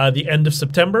the end of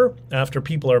September after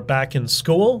people are back in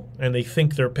school and they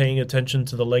think they're paying attention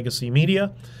to the legacy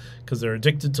media because they're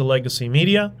addicted to legacy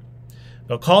media.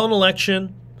 They'll call an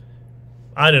election,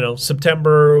 I don't know,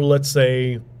 September, let's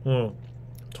say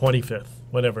 25th,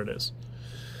 whatever it is.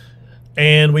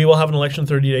 And we will have an election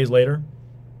 30 days later.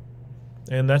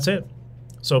 And that's it.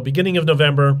 So beginning of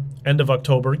November, end of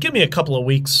October. Give me a couple of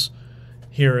weeks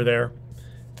here or there.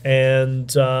 And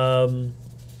because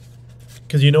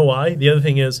you know why? The other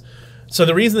thing is, so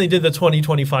the reason they did the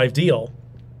 2025 deal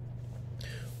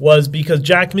was because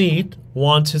Jack Mead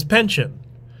wants his pension.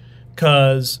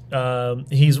 Because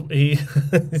he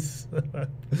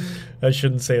I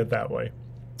shouldn't say it that way.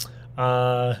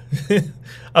 A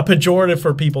pejorative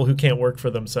for people who can't work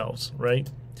for themselves, right?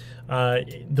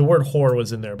 The word whore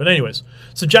was in there. But anyways,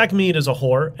 so Jack Mead is a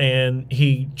whore, and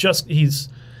he's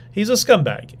a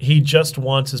scumbag. He just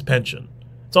wants his pension.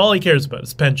 It's all he cares about,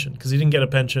 his pension, because he didn't get a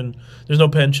pension. There's no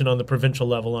pension on the provincial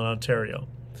level in Ontario.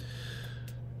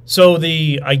 So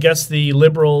I guess the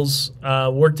Liberals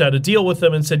worked out a deal with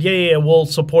them and said, yeah, we'll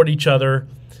support each other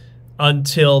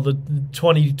until the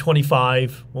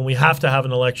 2025 when we have to have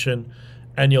an election,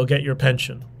 and you'll get your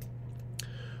pension.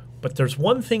 But there's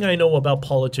one thing I know about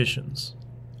politicians,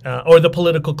 or the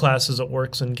political class as it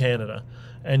works in Canada,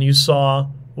 and you saw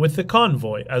with the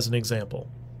convoy as an example.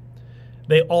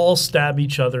 They all stab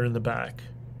each other in the back.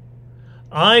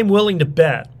 I'm willing to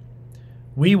bet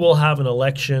we will have an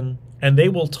election, and they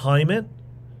will time it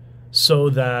so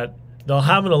that they'll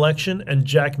have an election and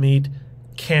Jack Mead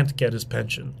can't get his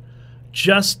pension,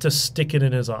 just to stick it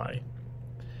in his eye.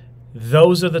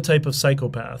 Those are the type of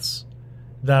psychopaths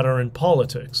that are in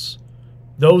politics.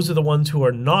 Those are the ones who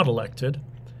are not elected,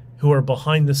 who are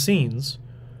behind the scenes,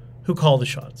 who call the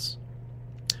shots.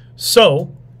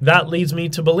 So that leads me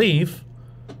to believe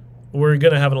we're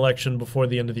going to have an election before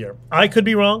the end of the year. I could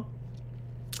be wrong,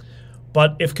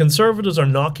 but if Conservatives are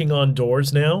knocking on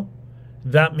doors now,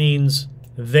 that means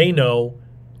they know,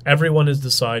 everyone has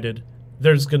decided,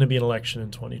 there's going to be an election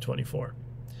in 2024.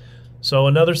 So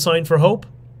another sign for hope?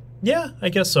 Yeah, I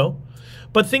guess so.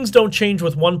 But things don't change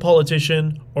with one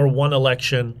politician or one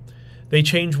election. They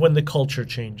change when the culture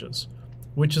changes,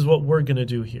 which is what we're going to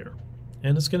do here.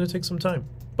 And it's going to take some time,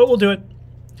 but we'll do it.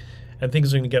 And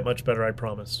things are going to get much better, I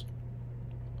promise.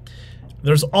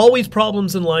 There's always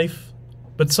problems in life,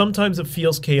 but sometimes it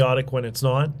feels chaotic when it's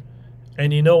not.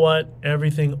 And you know what?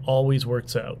 Everything always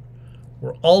works out.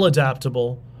 We're all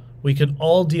adaptable. We can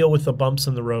all deal with the bumps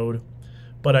in the road,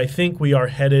 but I think we are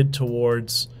headed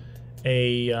towards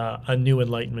a new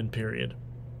Enlightenment period.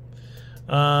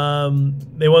 They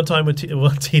want time with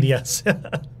TDS.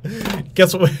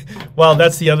 Guess what? Well,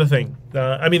 that's the other thing.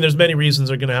 I mean, there's many reasons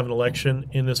they're going to have an election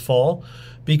in this fall,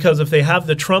 because if they have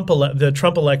the Trump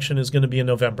election is going to be in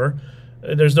November.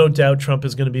 There's no doubt Trump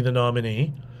is going to be the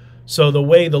nominee. So the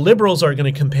way the Liberals are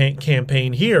going to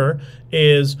campaign here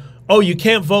is, oh, you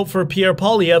can't vote for Pierre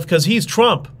Poilievre because he's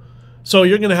Trump. So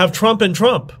you're going to have Trump and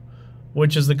Trump,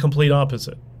 which is the complete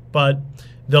opposite. But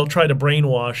they'll try to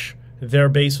brainwash their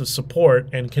base of support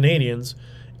and Canadians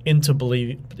into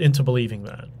believing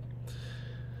that.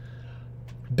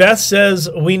 Beth says,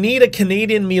 we need a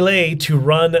Canadian Millet to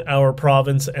run our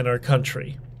province and our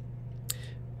country.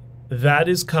 That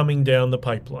is coming down the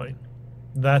pipeline.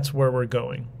 That's where we're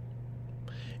going.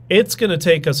 It's going to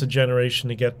take us a generation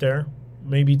to get there,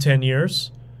 maybe 10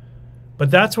 years. But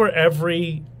that's where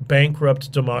every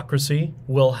bankrupt democracy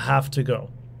will have to go.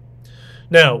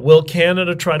 Now, will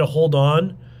Canada try to hold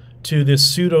on to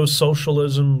this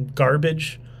pseudo-socialism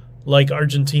garbage like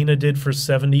Argentina did for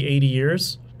 70, 80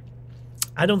 years?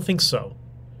 I don't think so.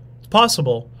 It's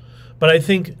possible, but I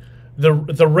think the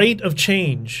rate of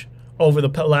change over the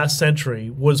last century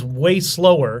was way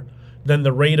slower than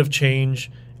the rate of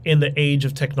change in the age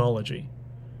of technology.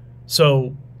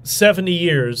 So 70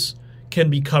 years can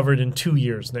be covered in 2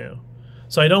 years now.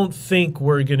 So I don't think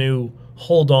we're going to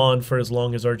hold on for as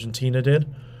long as Argentina did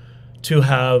to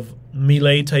have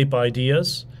Millet-type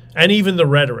ideas and even the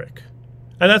rhetoric.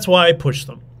 And that's why I push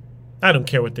them. I don't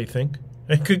care what they think.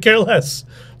 I could care less.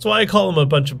 That's why I call them a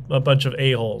bunch of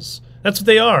a-holes. That's what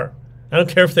they are. I don't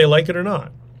care if they like it or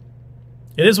not.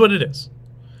 It is what it is.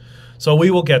 So we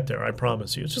will get there, I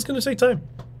promise you. It's just going to take time.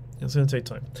 It's going to take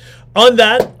time. On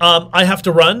that, I have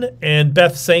to run. And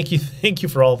Beth, thank you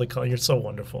for all the calls. You're so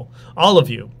wonderful, all of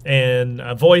you, and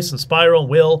Voice and Spiral,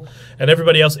 Will, and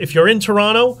everybody else. If you're in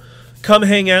Toronto, come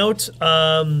hang out. It's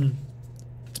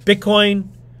Bitcoin.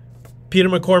 Peter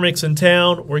McCormick's in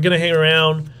town. We're going to hang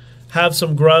around, have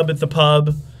some grub at the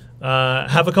pub,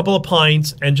 have a couple of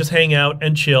pints, and just hang out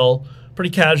and chill.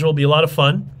 Pretty casual, be a lot of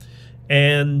fun.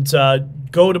 And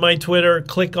go to my Twitter,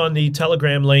 click on the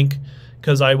Telegram link,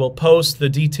 because I will post the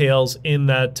details in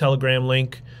that Telegram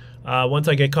link once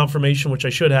I get confirmation, which I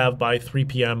should have by 3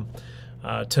 p.m.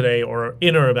 Today, or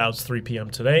in or about 3 p.m.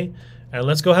 today. And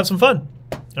let's go have some fun.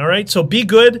 All right, so be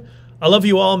good. I love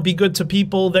you all, and be good to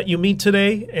people that you meet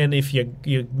today. And if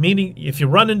you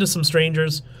run into some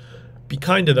strangers, be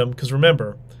kind to them, because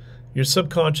remember, your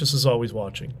subconscious is always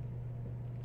watching.